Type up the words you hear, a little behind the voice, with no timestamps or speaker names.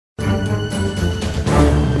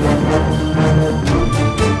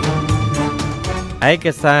ឯក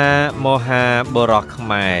សារ Moha Boros ខ្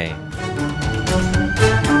មែរ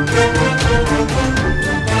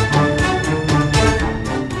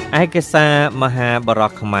ឯកសារមហាប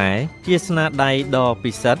រោះខ្មែរជាស្នាដៃដ៏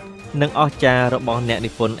ពិសិដ្ឋនិងអស្ចារ្យរបស់អ្នក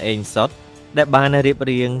និពន្ធអេងសុតដែលបានរៀប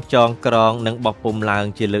រៀងចងក្រងនិងបោះពុម្ពឡើង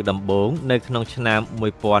ជាលើកដំបូងនៅក្នុងឆ្នាំ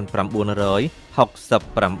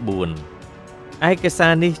1969ឯកសា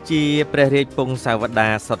រនេះជាព្រះរាជពង្សាវតា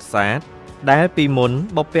សុទ្ធសាធដែលពីមុន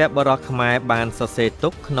បុព្វបុរសខ្មែរបានសរសេរទុ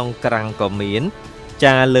កក្នុងក្រាំងក៏មាន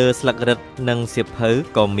ចារលើស្លឹករឹតនិងសៀវភៅ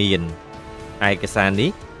ក៏មានឯកសារ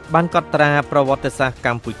នេះបានកត់ត្រាប្រវត្តិសាស្ត្រក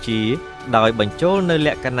ម្ពុជាដោយបញ្ចូលនៅល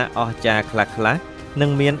ក្ខណៈអស្ចារ្យខ្លះៗនិ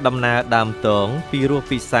ងមានដំណើរដើមតងពីរស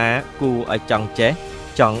ពិសាគួរឲ្យចង់ចេះ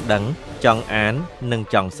ចង់ដឹងចង់អាននិង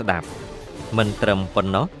ចង់ស្ដាប់មិនត្រឹមប៉ុ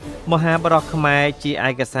ណ្ណោះមហាបរោះខ្មែរជាឯ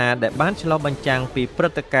កសារដែលបានឆ្លុះបញ្ចាំងពីព្រឹ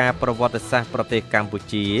ត្តិការណ៍ប្រវត្តិសាស្ត្រប្រទេសកម្ពុ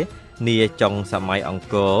ជានាចុងសម័យអង្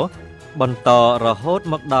គរបន្តរហូត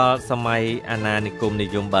មកដល់សម័យអាណានិគមនិ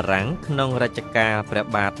យមបារាំងក្នុងរជ្ជកាលព្រះ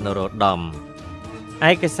បាទនរោត្តម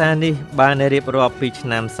ឯកសារនេះបានរៀបរាប់ពីឆ្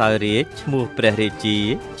នាំសោយរាជ្យឈ្មោះព្រះរាជា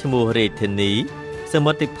ឈ្មោះរាជធានីស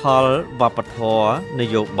មិទ្ធផលវប្បធម៌ន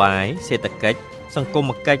យោបាយសេដ្ឋកិច្ចសង្គម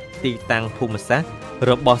គិច្ចទីតាំងភូមិសាស្ត្រ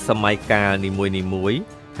របស់សម័យកាលនីមួយៗ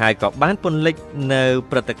ហើយក៏បានពន្លិចនៅ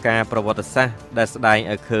ព្រឹត្តិការណ៍ប្រវត្តិសាស្ត្រដែលស្ដែង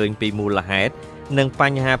ឲ្យឃើញពីមូលហេតុនិងប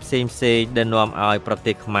ញ្ហាផ្សេងៗដែលនាំឲ្យប្រ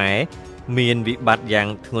ទេសខ្មែរមានវិបត្តិយ៉ាង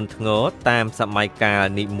ធ្ងន់ធ្ងរតាមសម័យកាល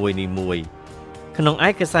នីមួយៗក្នុងឯ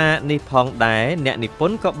កសារនេះផងដែរអ្នកនិព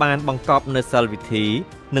ន្ធក៏បានបង្កប់នូវសិល្ប៍វិធី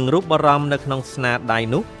និងរូបអារម្មណ៍នៅក្នុងស្នាដៃ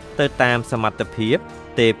នោះទៅតាមសមត្ថភាព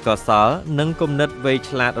ទេពកោសល្យនិងគំនិតវៃ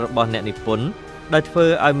ឆ្លាតរបស់អ្នកនិពន្ធដោយធ្វើ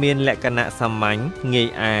ឲ្យមានលក្ខណៈសាមញ្ញងាយ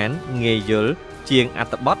អានងាយយល់ជាងអ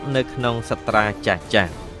ត្ថបទនៅក្នុងសត្រាចា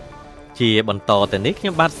ស់ៗជាបន្តទៅនេះខ្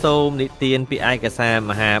ញុំបាទសូមនិទានពីឯកសារ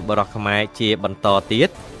មហាបរោះខ្មែរជាបន្តទៀត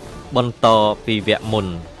បន្តពីវគ្គមុន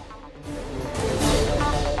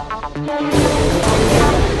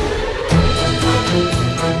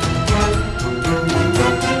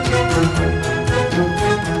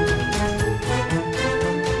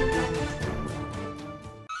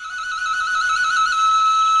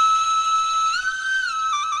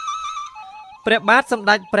ព្រះបាទសម្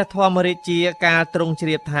ដេចព្រះធម្មរាជាកាលទ្រង់ជ្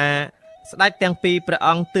រាបថាស្ដេចទាំងពីរព្រះអ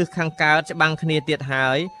ង្គទិសខាងកើតច្បាំងគ្នាទៀតហើ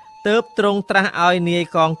យទើបទ្រង់ត្រាស់ឲ្យនាយ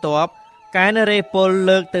កងទ័ពកែនរេពល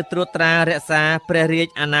លើកទៅត្រួតត្រារក្សាព្រះរាជ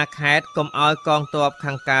អាណាខេត្តកុំឲ្យកងទ័ព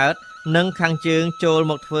ខាងកើតនិងខាងជើងចូល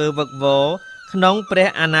មកធ្វើវឹកវរក្នុងព្រះ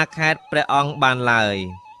អាណាខេត្តព្រះអង្គបានឡើយ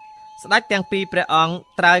ស្ដេចទាំងពីរព្រះអង្គ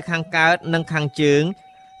ត្រើយខាងកើតនិងខាងជើង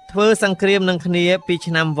ធ្វើសង្គ្រាមនឹងគ្នាពី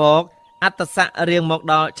ឆ្នាំវកអត្តស័ករៀងមក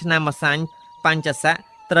ដល់ឆ្នាំម្សាញ់បញ្ញស័ក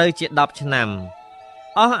ត្រូវជា10ឆ្នាំ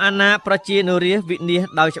អស់អាណាប្រជានុរាស្ត្រវិនាស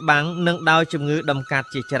ដោយច្បាំងនិងដោយជំងឺដំកាត់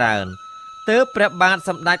ជាច្រើនទើបព្រះបាទស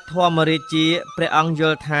ម្ដេចធម្មរាជាព្រះអង្គយ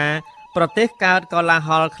ល់ថាប្រទេសកើតកលាហ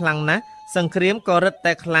លខ្លាំងណាស់សង្គ្រាមក៏រឹត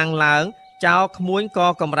តែខ្លាំងឡើងចៅក្មួយក៏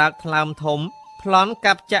កម្រើកថ្លើមធំប្លន់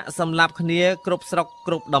កាប់ចាក់សម្លាប់គ្នាគ្រប់ស្រុក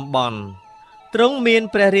គ្រប់តំបន់ទ្រង់មាន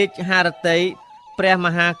ព្រះរាជហឫទ័យព្រះម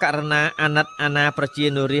ហាករុណាអាណិតអាណាប្រជា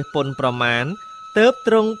នុរាស្ត្រពុនប្រមាណទើប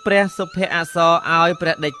ទ្រង់ព្រះសុភអសរឲ្យព្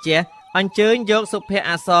រះតេជះអញ្ជើញយកសុភ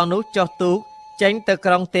អសរនោះចុះទូកចេញទៅ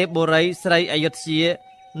ក្រុងទេពបុរីស្រីអយុធ្យា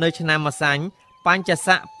នៅឆ្នាំម្សាញ់បញ្ញ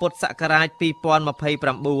ស័កពុទ្ធសករាជ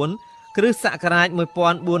2029គ្រិស្តសករាជ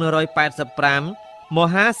1485ម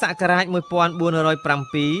ហាសករាជ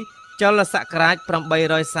1407ចលសករាជ847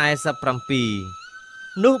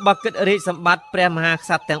នោះបើគិតរាជសម្បត្តិព្រះមហាក្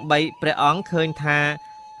សត្រទាំង3ព្រះអង្គឃើញថា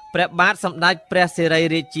ព្រះបាទសម្ដេចព្រះសិរី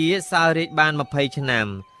រាជាសោយរាជបាន20ឆ្នាំ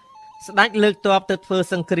ស្ដេចលើកទ័ពទៅធ្វើ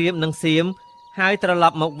សង្គ្រាមនឹងសៀមហើយត្រឡ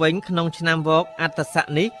ប់មកវិញក្នុងឆ្នាំវកអត្តស័ក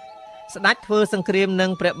នេះស្ដេចធ្វើសង្គ្រាមនឹ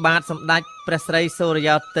ងព្រះបាទសម្ដេចព្រះស្រីសូរិ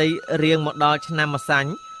យោទ័យរៀងមកដល់ឆ្នាំម្សា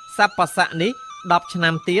ញ់សប្បស័កនេះ10ឆ្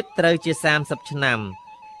នាំទៀតត្រូវជា30ឆ្នាំ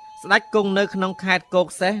ស្ដេចគង់នៅក្នុងខេត្តគោក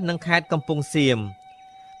សេះនិងខេត្តកំពង់សៀម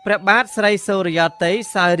ព្រះបាទស្រីសូរិយោទ័យ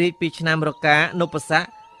សោយរាជពីឆ្នាំរកានុបស័ក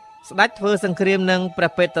ស្ដេចធ្វើសង្គ្រាមនឹងព្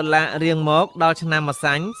រះពេតុលារៀងមកដល់ឆ្នាំម្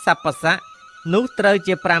សាញ់សប្បស័កនោះត្រូវ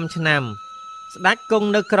ជា5ឆ្នាំស្ដេចគង់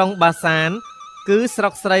នៅក្រុងបាសានគឺស្រុ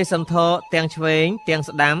កស្រីសន្ធរទាំងឆ្វេងទាំង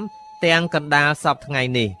ស្ដាំទាំងកណ្ដាលសពថ្ងៃ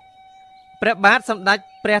នេះព្រះបាទសម្ដេច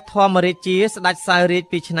ព្រះធម្មរាជាស្ដេចសោយរាជ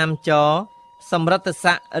ពីឆ្នាំចសម្រិទ្ធ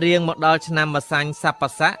ស័ករៀងមកដល់ឆ្នាំម្សាញ់សប្ប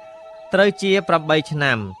ស័កត្រូវជា8ឆ្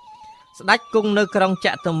នាំស្ដេចគង់នៅក្រុងច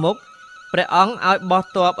តុមុខព្រះអង្គឲ្យបោះ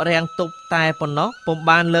ទ័ពរាំងទប់តែប៉ុណ្ណោះពុំ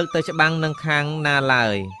បានលើកទៅច្បាំងនឹងខាងណាឡើ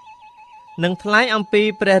យនឹងថ្លែងអំពី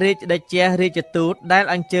ព្រះរាជតេជះរាជទូតដែល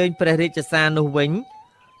អញ្ជើញព្រះរាជសារនោះវិញ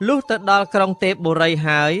លុះទៅដល់ក្រុងទេពបុរី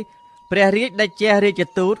ហើយព្រះរាជតេជះរាជ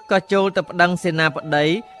ទូតក៏ចូលទៅប្តឹងសេនាបតី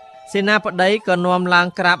សេនាបតីក៏នាំឡើង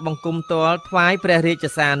ក្រាបបង្គំទាល់ថ្វាយព្រះរាជ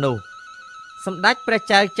សារនោះសម្ដេចព្រះ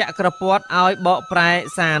ចៅចក្រពត្តិឲ្យបកប្រែ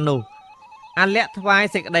សារនោះអាលក្ខថ្វាយ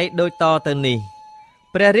សេចក្តីដូចតទៅនេះ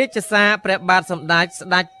ព្រះរាជសារព្រះបាទសម្ដេចស្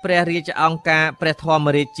ដេចព្រះរាជអង្គការព្រះធម្ម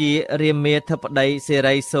រាជារាមាធិបតីសិ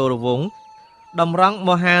រីសូរវង្សតម្រង់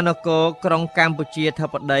មហានគរក្រុងកម្ពុជាធិ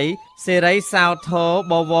បតីសិរីសោធរ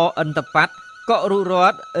បវរឥន្ទបត្តកុរុរ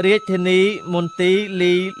ដ្ឋរាជធានីមន្ទីរ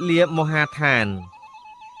លីលាមហាឋាន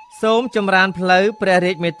សូមចម្រើនផ្លូវព្រះ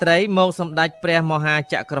រាជមេត្រីមកសម្ដេចព្រះមហា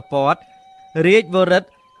ចក្រពត្តិរាជវរិទ្ធ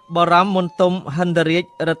បរមមន្តមហិន្ទរាជ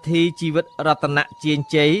រិទ្ធីជីវិតរតនជា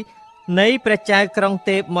ជ័យនៃព្រះចៅក្រុង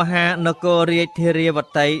ទេពមហានគររាជធារាវ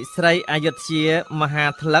តីស្រីអយុធ្យាមហា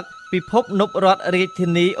ថ្លឹកពិភពនពរដ្ឋរាជធា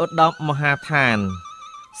នីឧត្តមមហាឋាន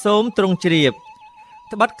សូមទ្រង់ជ្រាប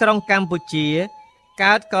ត្បិតក្រុងកម្ពុជា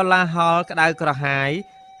កើតកលាហលក្តៅក្រហាយ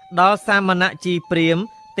ដល់សាមណជីព្រាហ្មណ៍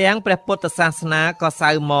ទាំងព្រះពុទ្ធសាសនាក៏សៅ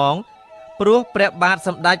ហ្មងព្រោះព្រះបាទស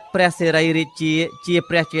ម្ដេចព្រះសិរីរាជា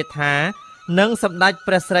ព្រះជេដ្ឋានិងសម្ដេច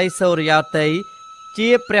ព្រះស្រីសូរិយោទ័យជា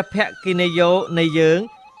ព្រះភក្កិនេយោនៃយើង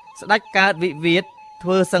ស្ដេចកើតវិវាទធ្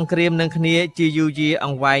វើសង្គ្រាមនឹងគ្នាជាយូរយារអ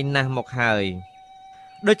ង្វែងណាស់មកហើយ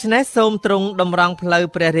ដូច្នេះសូមទ្រង់តម្រង់ផ្លូវ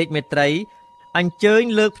ព្រះរាជមេត្រីអញ្ជើញ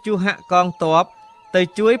លើកព្យុហកងទ័ពទៅ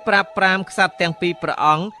ជួយប្រាប់ប្រាមក្សត្រទាំងពីរព្រះអ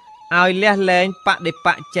ង្គឲ្យលះលែងបដិប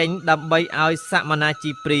កចេញដើម្បីឲ្យសមណា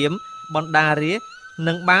ជីព្រាហ្មណ៍បណ្ដារាស្ត្រ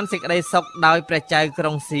នឹងបានសេចក្តីសុខដោយព្រះចៅក្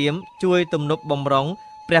រុងសៀមជួយទំនប់បំរុង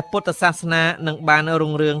ព្រះពុទ្ធសាសនានឹងបានរុ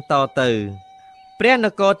ងរឿងតទៅព្រះន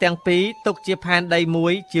គរទាំងពីរទុកជាផែនដីមួ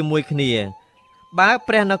យជាមួយគ្នាបើ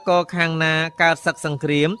ព្រះនគរខាងណាកើតសឹកសង្គ្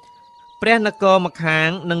រាមព្រះនគរម្ខាង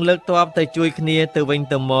នឹងលើកទ័ពទៅជួយគ្នាទៅវិញ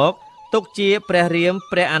ទៅមកទុកជាព្រះរាម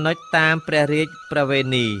ព្រះអនុជតាមព្រះរាជប្រវេ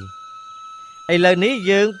ណីឥឡូវនេះ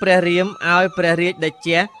យើងព្រះរាមឲ្យព្រះរាជតេ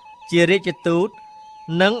ជះជារាជទូត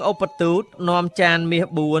និងឧបទូតនាំចានមាស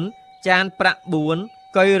4ចានប្រាក់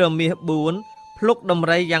4កុយរមាស4ភ្លុកដំ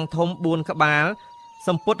រីយ៉ាងធំ4ក្បាលស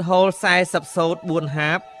ម្ពុតហូល40សូត្រ4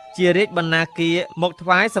ហាបជារាជបណ្ណាគារមកថ្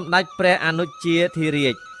វាយសម្ដេចព្រះអនុជាធិរា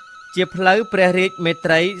ជជាផ្លូវព្រះរាជមេ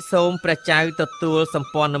ត្រីសូមព្រះចៅទទួលសម្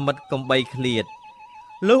ព័ន្ធមិត្តកំបីឃ្លាត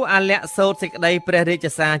លុះអាលក្ខសូត្រសេចក្តីព្រះរាជ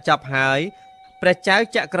សារចប់ហើយព្រះចៅ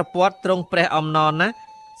ចក្រពត្តិទ្រង់ព្រះអំណរណាស់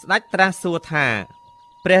ស្ដេចត្រាស់សួរថា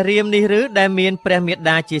ព្រះរាមនេះឬដែលមានព្រះមេ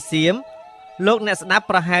ដាជាសៀមលោកអ្នកស្ដាប់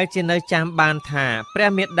ប្រហែលជានៅចាំបានថាព្រះ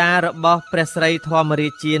មេដារបស់ព្រះស្រីធម្មរា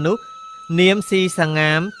ជានោះនាមស៊ីស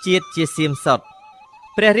ងាមជាតិជាសៀមសុត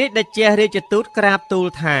ព្រះរាជតេជះរាជទូតក្រាបទូល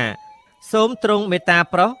ថាសូមទ្រង់មេត្តា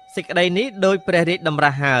ប្រោសសេចក្តីនេះដោយព្រះរាជតម្រា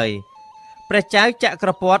ស់ហើយព្រះចៅចក្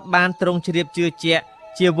រពត្តិបានទ្រង់ជ្រាបជឿជាក់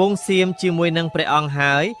ជាវង្សសៀមជាមួយនឹងព្រះអង្គ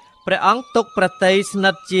ហើយព្រះអង្គទុកប្រតិស្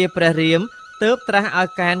និទ្ធជាព្រះរាមទើបត្រាស់ឲ្យ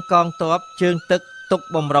កែនកងទ័ពជើងទឹកទុក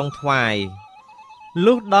បំរុងថ្វាយ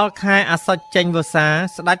លុះដល់ខែអាសត់ចេញវស្សា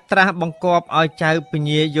ស្ដេចត្រាស់បង្គាប់ឲ្យចៅព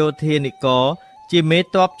ញាយោធានិករជាមេ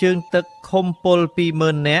ទ័ពជើងទឹកឃុំពល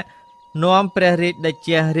 20000 នាក់នាំព្រះរាជតេ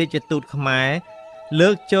ជះរាជទូតខ្មែរលើ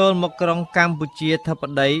កចូលមកក្រុងកម្ពុជាធិប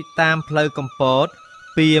តីតាមផ្លូវកំពត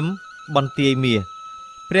ពីមបន្ទាយមាស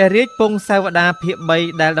ព្រះរាជពងសាវតាភាគ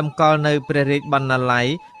3ដែលតម្កល់នៅព្រះរាជបណ្ណាល័យ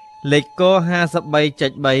លេខក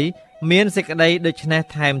 53.3 មានសេចក្តីដូច្នេះ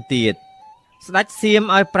ថែមទៀតស្ដេចសៀម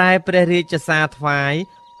ឲ្យប្រែព្រះរាជសារថ្វាយ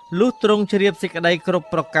លុះទ្រង់ជ្រាបសេចក្តីគ្រប់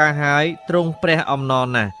ប្រការហើយទ្រង់ព្រះអំណរ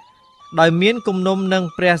ណាស់ដោយមានគំនុំនឹង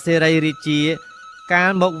ព្រះសិរីរាជាកា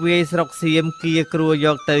លមកវាយស្រុកសៀមគៀគ្រួយ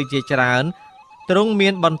កទៅជាច្រើនទ្រង់មា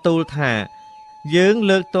នបន្ទូលថាយើង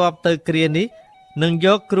លើកទ័ពទៅគ្រានេះនឹងយ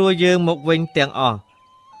កគ្រួយើងមកវិញទាំងអស់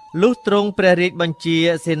លុះទ្រង់ព្រះរាជបញ្ជា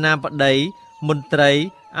សេនាបតីមន្ត្រី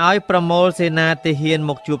ឲ្យប្រមូលសេនាទាហាន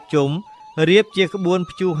មកជួបជុំរៀបជាក្បួន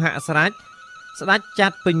ព្យុហស្រេចស្ដេចចា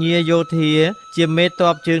ត់ពញាយោធាជាមេទ័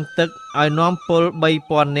ពជើងទឹកឲ្យនាំពល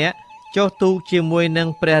 3000 នាក់ចុះទូកជាមួយនឹង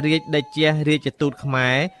ព្រះរាជតេជះរាជទូតខ្មែ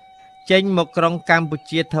រចេញមកក្រុងកម្ពុ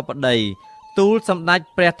ជាធិបតីទូលសម្ដេច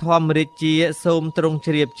ព្រះធម្មរាជាសូមទ្រង់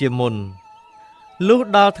ជ្រាបជាមុនលុះ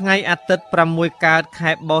ដល់ថ្ងៃអាទិត្យ6កើត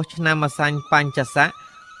ខែបោះឆ្នាំអសាញ់បញ្ញស័ក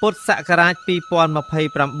ពុទ្ធសករាជ2029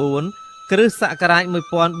គ្រិស្តសករាជ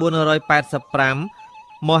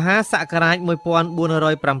1485មហាសករាជ1407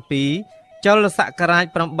ចុលសករាជ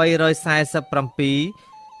847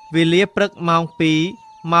វេលាព្រឹកម៉ោង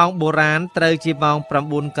2ម៉ោងបុរាណត្រូវជាម៉ោង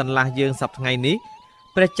9កន្លះយើងសប្តាហ៍ថ្ងៃនេះ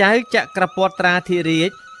ព្រះចៅចក្រពត្តិត្រាធិរាជ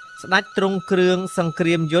ស្ដេចទ្រង់គ្រឿងសង្គ្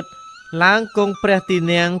រាមយុទ្ធឡើងគង់ព្រះទី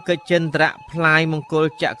នាំងកិច្ចន្ទ្រផ្លាយមង្គល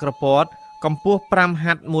ចក្រពត្តិកម្ពស់5ហ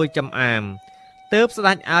ត្ថ1ចំអាមទើបស្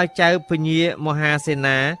ដេចឲ្យចៅពញាមហាសេ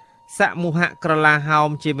នាសមុហក្រឡាហោម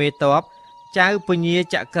ជាមេទ័ពចៅពញា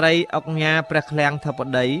ចក្រីអុកញ៉ាព្រះឃ្លាំងធិប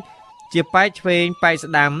តីជាប៉ែកឆ្វេងប៉ែក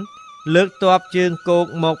ស្ដាំ លើកទ័ពជើងគោក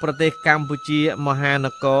មកប្រទេសកម្ពុជាមហាន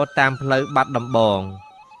គរតាមផ្លូវបាត់ដំបង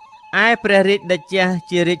ឯព្រះរាជតេជះ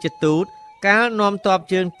ជារាជទូតកាលនាំទ័ព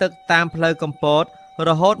ជើងទឹកតាមផ្លូវកំពតរ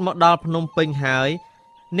ហូតមកដល់ភ្នំពេញហើយ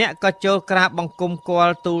អ្នកក៏ចូលក្រាបបង្គំគា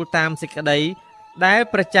ល់ទូលតាមសេចក្តីដែល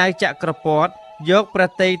ព្រះចៅចក្រពត្តិយកប្រ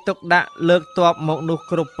តិយទុកដាក់លើកទ័ពមកនោះ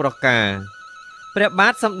គ្រប់ប្រការព្រះបា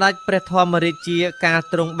ទសម្ដេចព្រះធម្មរាជាកាល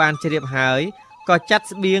ទ្រង់បានជ្រាបហើយក៏ចាត់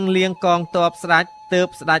ស្បៀងលៀងកងទ័ពស្ដេចទើប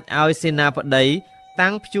ស្ដេចឲ្យសេនាបតី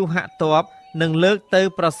តាំងព្យុហទ័ពនិងលើកទៅ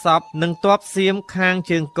ប្រសពនឹងទ័ពសៀមខាង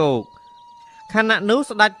ជើងគោកខណៈនោះ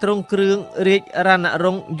ស្ដេចទ្រង់គ្រឿងរាជរណร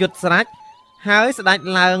งค์យុទ្ធស្រេចហើយស្ដេច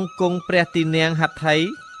ឡើងគង់ព្រះទីន័ងហត្ថី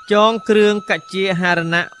ចងគ្រឿងកជាហារ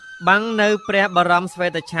ណៈបាំងនៅព្រះបរមស្វេ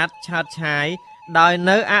តឆ័ត្រឆើតឆាយដោយ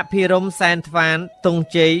នៅអភិរមសែនថ្វានទង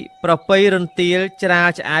ជ័យប្រពៃរន្ទាលច្រាល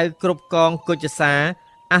ឆ្អៅគ្រប់កងគុជសា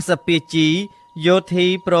អសពាជីយោធី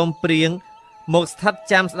ព្រមព្រៀងមកស្ថិត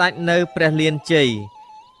ចាំស្ដេចនៅព្រះលានជ័យ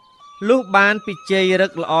លុះបានពិជ័យរឹ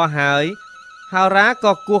កល្អហើយហោរា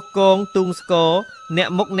ក៏គោះកងទូងស្គរអ្នក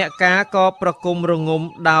មុខអ្នកការក៏ប្រគំរងំ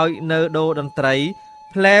ដោយនៅដូរតន្ត្រី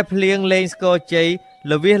ផ្លែភ្លៀងលេងស្គរជ័យ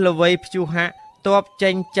លវិសលវៃព្យុហៈទ័ពចេ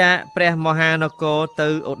ញចាកព្រះមហានគរទៅ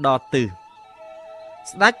ឧត្តរទិស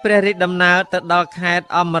ស្ដេចព្រះរាជដំណើរទៅដល់ខេត្ត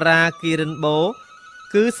អមរាគិរិនបូរ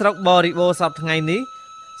គឺស្រុកបរិបូរសពថ្ងៃនេះ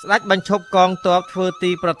ស្ដេចបញ្ឈប់កងទ័ពធ្វើ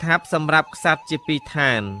ទីប្រថាប់សម្រាប់ក្សត្រជាពីរ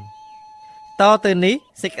ឋានតទៅនេះ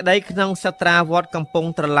សេចក្តីក្នុងសត្រាវត្តកំពុង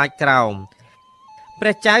ត្រឡាចក្រោមព្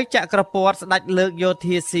រះចៅចក្រពត្តិស្ដេចលើកយោ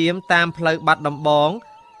ធាសៀមតាមផ្លូវបាត់ដំបង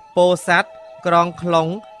ពោធិ៍សាត់ក្រងខ្លុង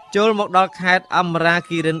ចូលមកដល់ខេត្តអមរា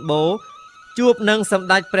គិរិនបូរជួបនឹងសម្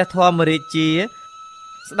ដេចព្រះធម្មរាជា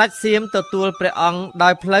ស្ដេចសៀមទទួលព្រះអង្គដោ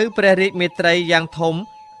យផ្លូវព្រះរាជមេត្រីយ៉ាងធំ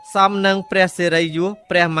សមនឹងព្រះសិរីយស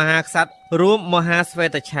ព្រះមហាក្សត្ររួមមហាស្វេ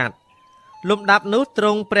តឆ័ត្រលំដាប់នោះទ្រ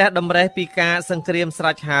ង់ព្រះតម្រេះពីការសង្គ្រាមស្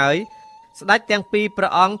រេចហើយស្ដេចទាំងពីរព្រះ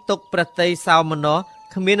អង្គទុកប្រតិយសោមនស្ស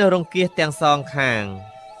គ្មានរង្គៀសទាំងសងខាង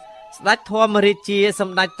ស្ដេចធម្មរាជាស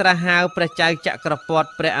ម្ដេចត្រាស់ហៅព្រះចៅចក្រពត្តិ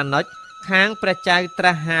ព្រះអនុជខាងព្រះចៅត្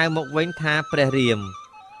រាស់ហៅមកវិញថាព្រះរាម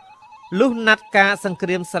លុះណាត់ការសង្គ្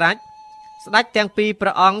រាមស្រេចស្ដេចទាំងពីរព្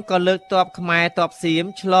រះអង្គក៏លើកទ័ពខ្មែរទ័ពសៀម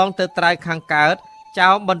ឆ្លងទៅត្រើយខាងកើតចោ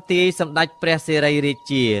មបន្ទាយសម្ដេចព្រះសិរីរា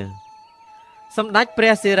ជាសម្ដេចព្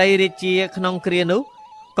រះសិរីរាជាក្នុងគ្រានោះ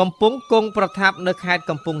កំពុងគង់ប្រថាប់នៅខេត្ត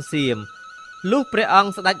កំពង់សៀមលុះព្រះអង្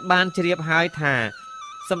គស្ដេចបានជ្រាបហើយថា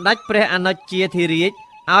សម្ដេចព្រះអនុជជាធិរាជ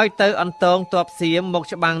ឲ្យទៅអន្តងទ័ពសៀមមក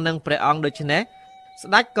ច្បាំងនឹងព្រះអង្គដូច្នេះស្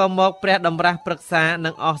ដេចក៏មកព្រះតម្រាស់ប្រឹក្សានឹ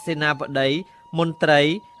ងអស់សេនាបតីមន្ត្រី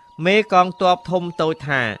មេកងទ័ពធំតូច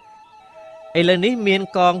ថាឥឡូវនេះមាន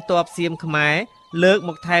កងទ័ពសៀមខ្មែរលើកម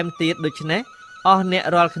កថែមទៀតដូច្នេះអស់អ្នក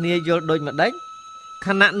រាល់គ្នាយល់ដូចម្ដេចខ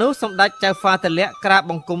ណៈនោះសម្ដេចចៅហ្វាតលៈក្រាប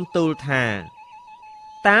បង្គំទូលថា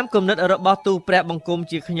តាមគំនិតរបស់ទូព្រះបង្គំ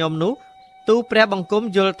ជាខ្ញុំនោះទូព្រះបង្គំ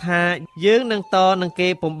យល់ថាយើងនឹងតនឹងគេ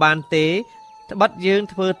ពុំបានទេត្បិតយើង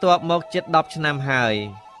ធ្វើទ័ពមកជិត10ឆ្នាំហើយ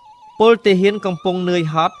ពលទាហានកំពុងនឿយ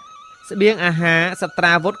ហត់ស្បៀងអាហារសត្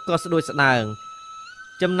រាវុធក៏ស្ដួយស្ដើង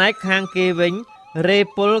ចំណែកខាងគេវិញរេ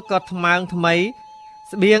ពលក៏ថ្មើងថ្មី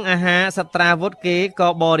ស្បៀងអាហារសត្រាវុធគេក៏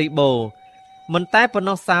បរិបូរមិនតែប៉ុណ្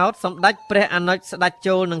ណោះសោតសម្ដេចព្រះអនុជស្ដេច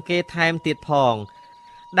ចូលនឹងគេថែមទៀតផង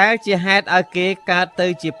ដែលជាហេតុឲ្យគេកើតទៅ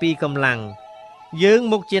ជាពីរកម្លាំងយើង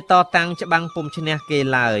មុខជាតតាំងច្បាំងពុំឈ្នះគេ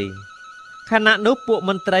ឡើយខណៈនោះពួក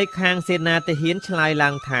មន្ត្រីខាងសេនាទាហានឆ្លើយឡើ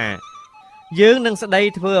ងថាយើងនឹងស្ដី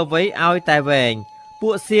ធ្វើអ្វីឲ្យតែវែងពួ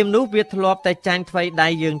កសៀមនោះវាធ្លាប់តែចាញ់ថ្វីដៃ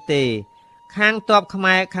យើងទេខាងទ័ពខ្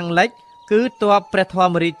មែរខាងលិចគឺទ័ពព្រះធ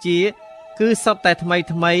ម្មរាជាគឺសុទ្ធតែថ្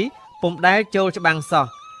មីពុំដែលចូលច្បាំងសោះ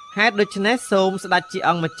ហេតុដូច្នេះសូមស្ដេចជា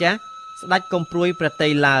អង្គម្ចាស់ស្ដេចកុំព្រួយប្រតិ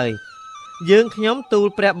យឡើយយើងខ្ញុំទូល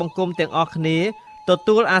ព្រះបង្គំទាំងអស់គ្នាទ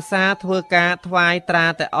ទួលអាសាធ្វើការថ្វាយត្រា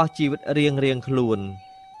តែអស់ជីវិតរៀងខ្លួន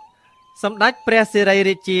សម្ដេចព្រះសិរី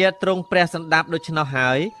រាជាទ្រង់ព្រះសណ្ដាប់ដូច្នោះ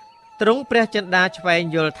ហើយទ្រង់ព្រះចិន្តាឆ្វែង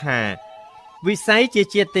យល់ថាវិស័យជា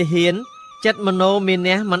ជាតិទាហានចិត្តមនោមា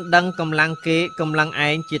នះមិនដឹងកម្លាំងគេកម្លាំងឯ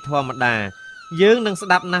ងជាធម្មតាយើងនឹងស្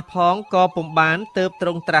ដាប់ណាស់ផងក៏ពុំបានទើបទ្រ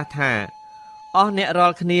ង់ត្រាស់ថាអស់អ្នករា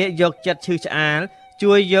ល់គ្នាយកចិត្តឈឺឆ្អាល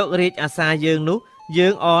ជួយយករាជអាសាយើងនោះយើ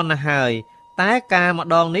ងអរណាស់ហើយតែការម្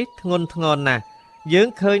ដងនេះធ្ងន់ធ្ងរណាស់យើង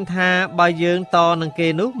ឃើញថាបើយើងតនឹងគេ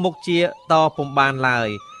នោះមុខជាតពុំបានឡើយ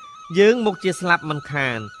យើងមុខជាស្លាប់មិន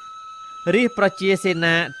ខានរាជប្រជាសេ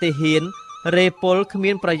នាទាហានរេពលគ្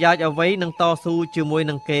មានប្រយោជន៍អ្វីនឹងតស៊ូជាមួយ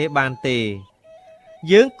នឹងគេបានទេ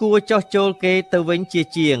យើងគួរចោះចូលគេទៅវិញជា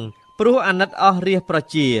ជាងព្រោះអាណិតអស់រាជប្រ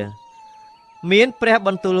ជាមានព្រះប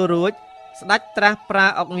ន្ទូលរួចស្ដេចត្រាស់ប្រើ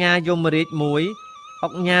អុកញ៉ាយមរាជមួយអុ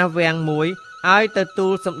កញ៉ាវាំងមួយឲ្យទៅទូ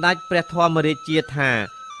លសម្ដេចព្រះធម្មរាជាថា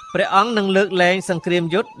ព្រះអង្គនឹងលើកលែងសង្គ្រាម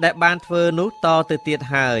យុទ្ធដែលបានធ្វើនោះតទៅទៀត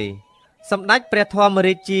ហើយ សម្ដេចព្រះធម្ម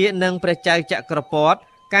រាជានិងព្រះចៅចក្រពត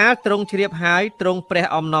កាលទ្រង់ជ្រាបហើយទ្រង់ព្រះ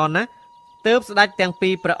អំណរណាស់ទើបស្ដេចទាំងពី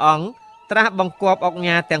រព្រះអង្គត្រាស់បង្គាប់អុក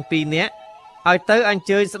ញ៉ាទាំងពីរនាក់ឲ្យទៅអញ្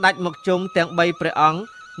ជើញស្ដេចមកជុំទាំង3ព្រះអង្គ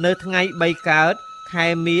នៅថ្ងៃ3កើតខែ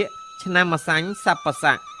មាឃឆ្នាំម្សាញ់សប្ប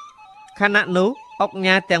ស័កខណៈនោះអុក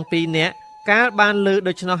ញ៉ាទាំងពីរនាក់កាលបានលើ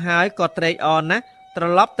ដូច្នោះហើយក៏ត្រេកអរណាស់ត្រ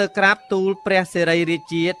ឡប់ទៅក្រាបទូលព្រះសិរីរា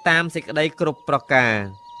ជាតាមសេចក្តីគ្រប់ប្រការ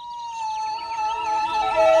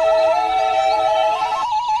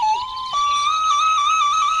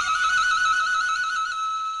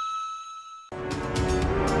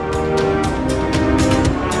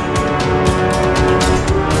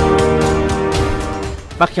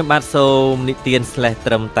បាទខ្ញុំបាទសូមនិទាន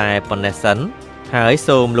ត្រឹមតែប៉ុណ្ណេះសិនហើយ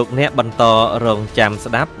សូមលោកអ្នកបន្តរងចាំ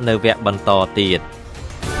ស្ដាប់នៅវគ្គបន្តទៀត